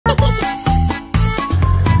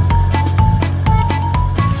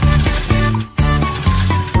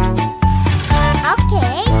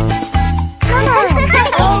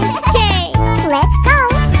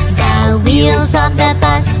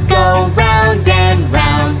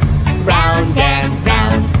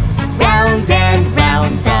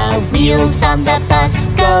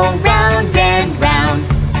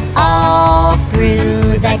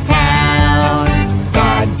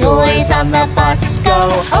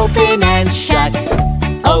Open and shut,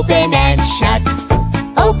 open and shut,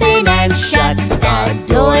 open and shut. The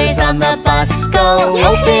doors on the bus go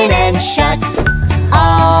open and shut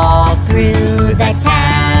all through the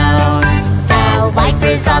town. The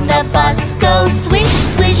wipers on the bus go swish,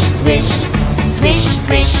 swish, swish, swish,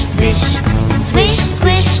 swish, swish, swish,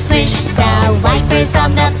 swish, swish. The wipers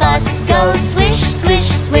on the bus go swish, swish,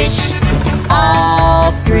 swish,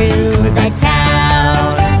 all through the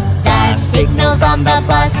town. The signals on the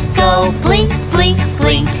bus go blink, blink,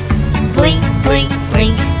 blink, blink, blink,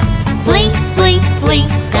 blink, blink, blink, blink.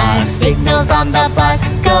 The signals on the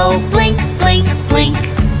bus go blink, blink, blink,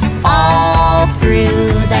 all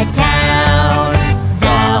through the town.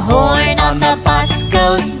 The horn on the bus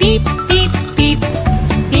goes beep, beep, beep,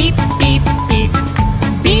 beep, beep, beep,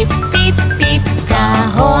 beep, beep, beep. The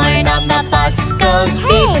horn on the bus goes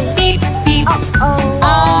beep, beep, beep,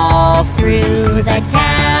 all through the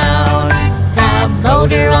town. The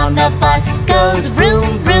motor on the bus goes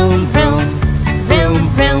vroom, vroom, vroom, vroom,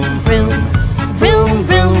 vroom, vroom, vroom,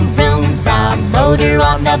 vroom, vroom. The motor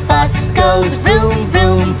on the bus goes vroom,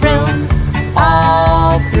 vroom, vroom,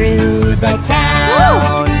 all through the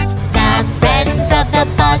town. The friends of the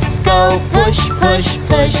bus go push, push,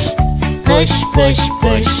 push, push, push,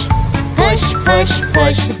 push, push, push,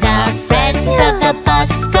 push. The friends of the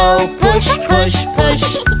bus go push, push, push,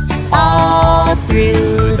 all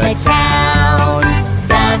through the town.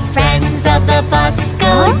 The friends of the bus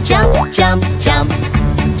go jump, jump, jump,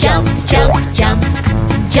 jump, jump, jump,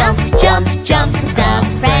 jump, jump, jump. The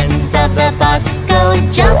friends of the bus go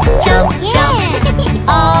jump, jump, jump,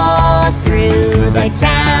 all through the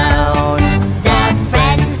town. The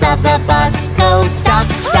friends of the bus go stop,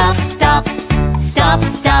 stop, stop, stop,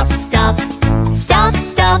 stop, stop, stop,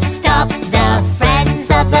 stop, stop. The friends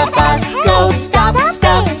of the bus go stop,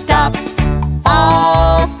 stop, stop,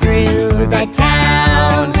 all through the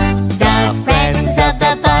town. The friends of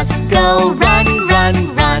the bus go run,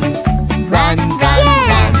 run, run, run, run,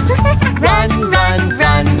 run, run, run,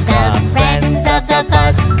 run. The friends of the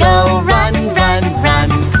bus go run, run, run,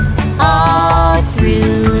 all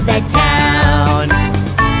through the town.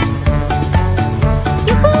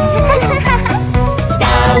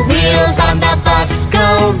 The wheels on the bus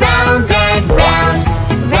go round and round,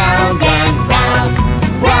 round and round,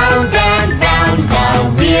 round and round. The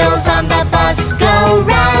wheels on the bus go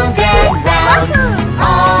round and round,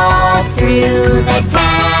 all through the town.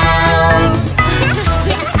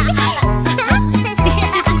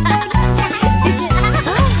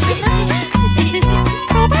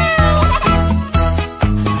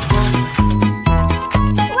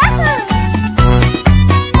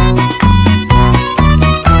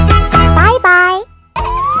 Bye-bye.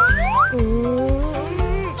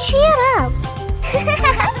 Cheer up.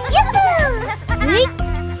 Yoo-hoo!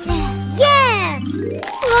 Yeah!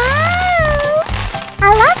 Wow! I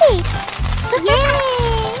love it! Yay!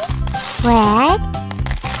 Red.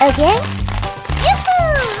 Again.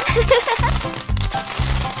 Yoo-hoo!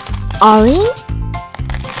 Orange.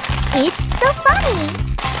 It's so funny!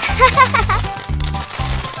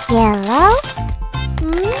 Yellow.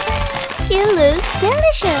 It looks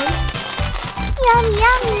delicious! Yum,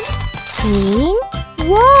 yum! Green.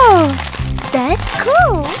 Whoa! That's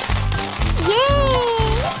cool! Yay!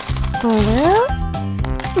 Blue.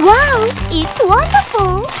 Wow! It's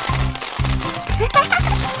wonderful!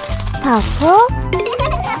 Purple.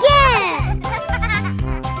 Yeah!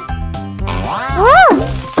 Whoa!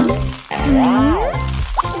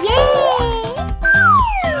 Yay!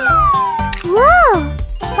 Whoa!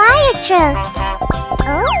 Fire truck!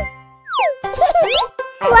 Oh!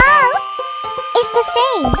 Wow! It's the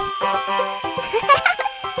same!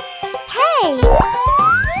 Hey!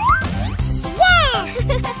 Yeah!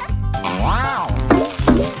 Wow!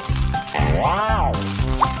 Wow!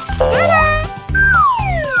 Ta-da!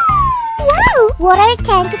 Wow! Water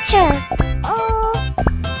tank truck! Oh!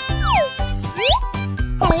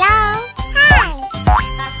 Hello! Hi!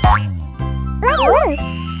 Let's look! Hooray!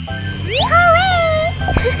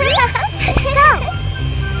 Go!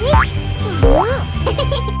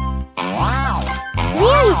 Wow!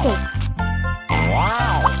 Where is it?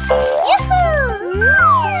 Wow! Yoo-hoo!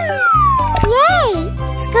 Yay!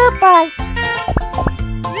 School bus!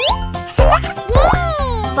 Yay!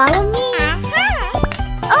 Follow me!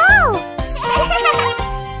 Oh!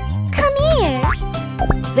 Come here!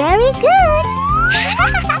 Very good!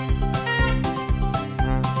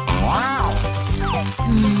 Wow!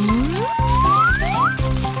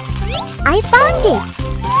 I found it!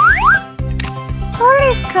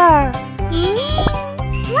 Police car!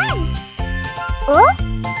 Run! Oh?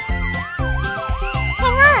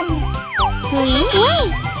 Hang on!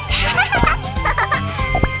 Wait!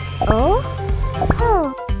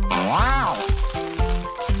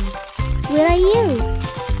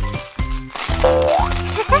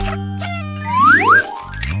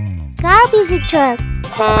 Easy truck.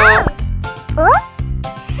 Oh. Oh.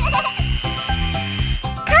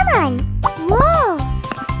 Come on. Whoa.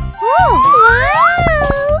 Whoa.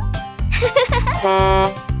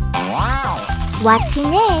 Wow. What's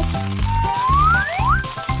in it?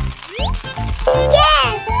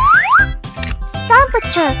 Yes. Dump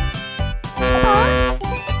truck. Huh?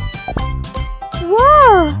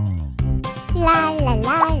 Whoa. La la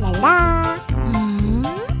la la la.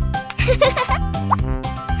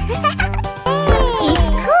 It's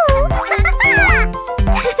cool.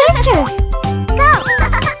 Mister, go.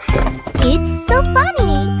 It's so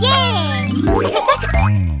funny. Yay.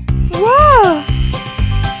 Whoa.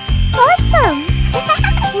 Awesome.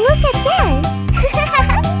 Look at this.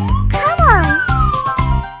 Come on.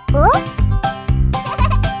 Oh.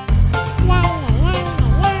 La la la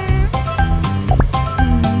la la.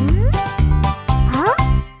 Huh?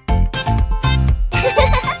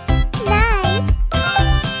 Nice.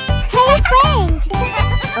 Hey friend.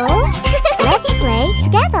 Oh, let's play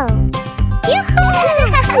together. Yoo-hoo!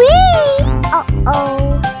 Whee!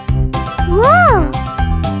 Uh-oh. Whoa!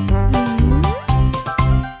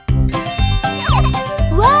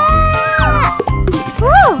 Wow!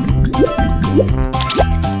 Whoa!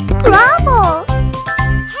 Bravo!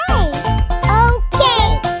 Hey! Okay!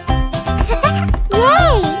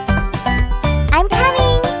 Yay! I'm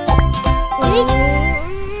coming!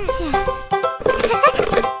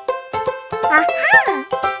 Aha!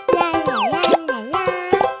 La la la la la.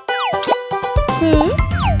 Yay!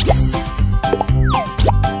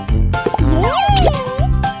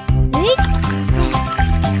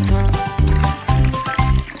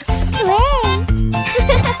 Great!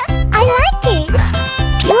 I like it!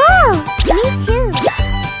 Whoa! Me too!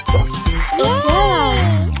 It's yellow,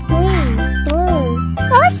 green, blue.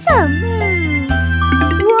 Awesome!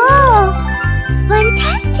 Whoa!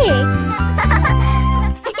 Fantastic!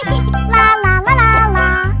 La la la la la!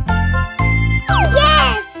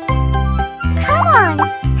 Yes! Come on!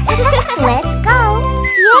 Let's go!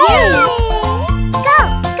 Yay! Go!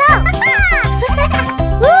 Go!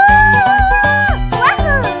 Woo!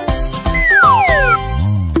 Wahoo!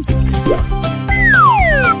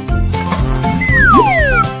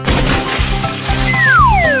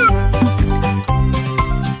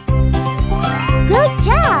 Good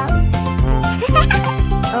job!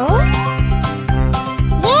 Oh?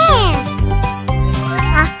 Yes!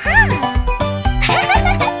 Aha!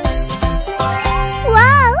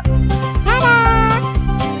 Wow! Ta-da!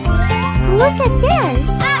 Look at this!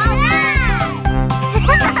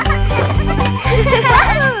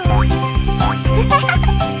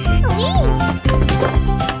 Whee!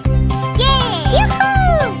 Yay!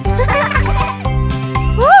 Yoo-hoo!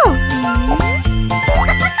 Woo!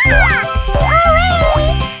 Hooray!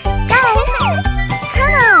 Go!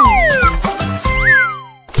 Come on!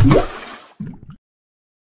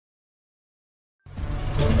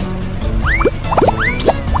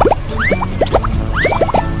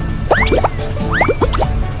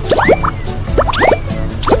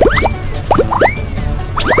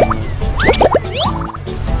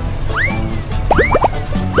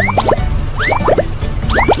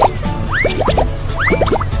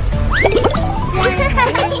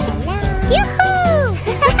 Yoo-hoo!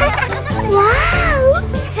 Wow!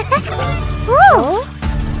 Oh!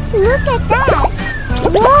 Look at that!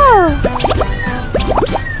 Whoa!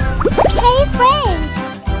 Hey friend!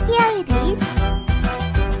 Here it is!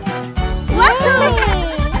 Woohoo!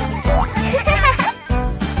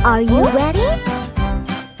 Are you ready?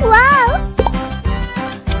 Wow!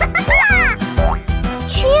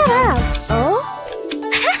 Cheer up! Oh?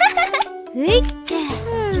 Yay!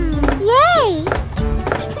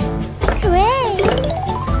 Great!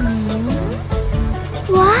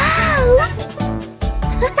 Wow!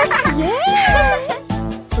 Yeah!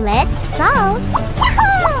 Let's start!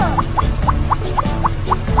 Yahoo!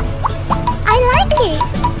 I like it!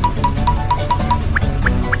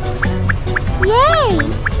 Yay!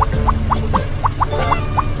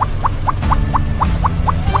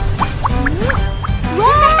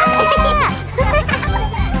 Yeah!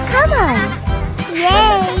 Come on!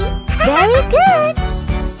 Yay! Very good!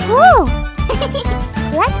 Whoa!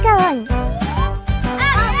 Let's go on!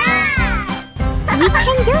 We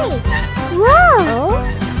can do it! Whoa!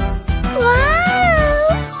 Wow!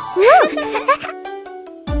 Look!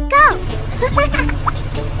 Go!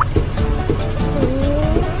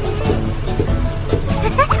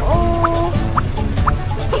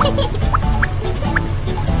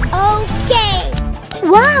 Okay!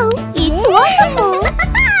 Wow! It's wonderful!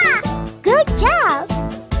 Good job!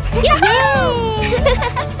 Yay!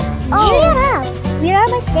 Cheer up! We're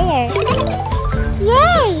almost there!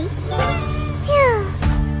 Yay! Phew.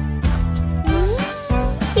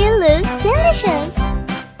 delicious.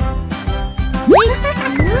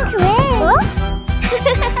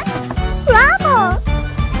 Bravo!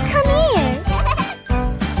 Come here.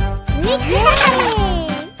 Yay!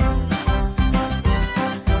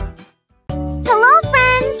 Hello,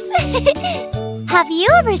 friends! Have you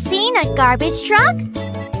ever seen a garbage truck?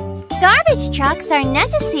 Garbage trucks are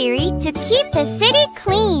necessary to keep the city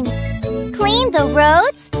clean. Clean the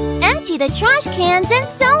roads, empty the trash cans, and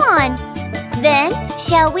so on. Then,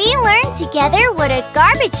 shall we learn together what a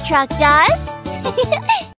garbage truck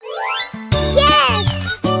does?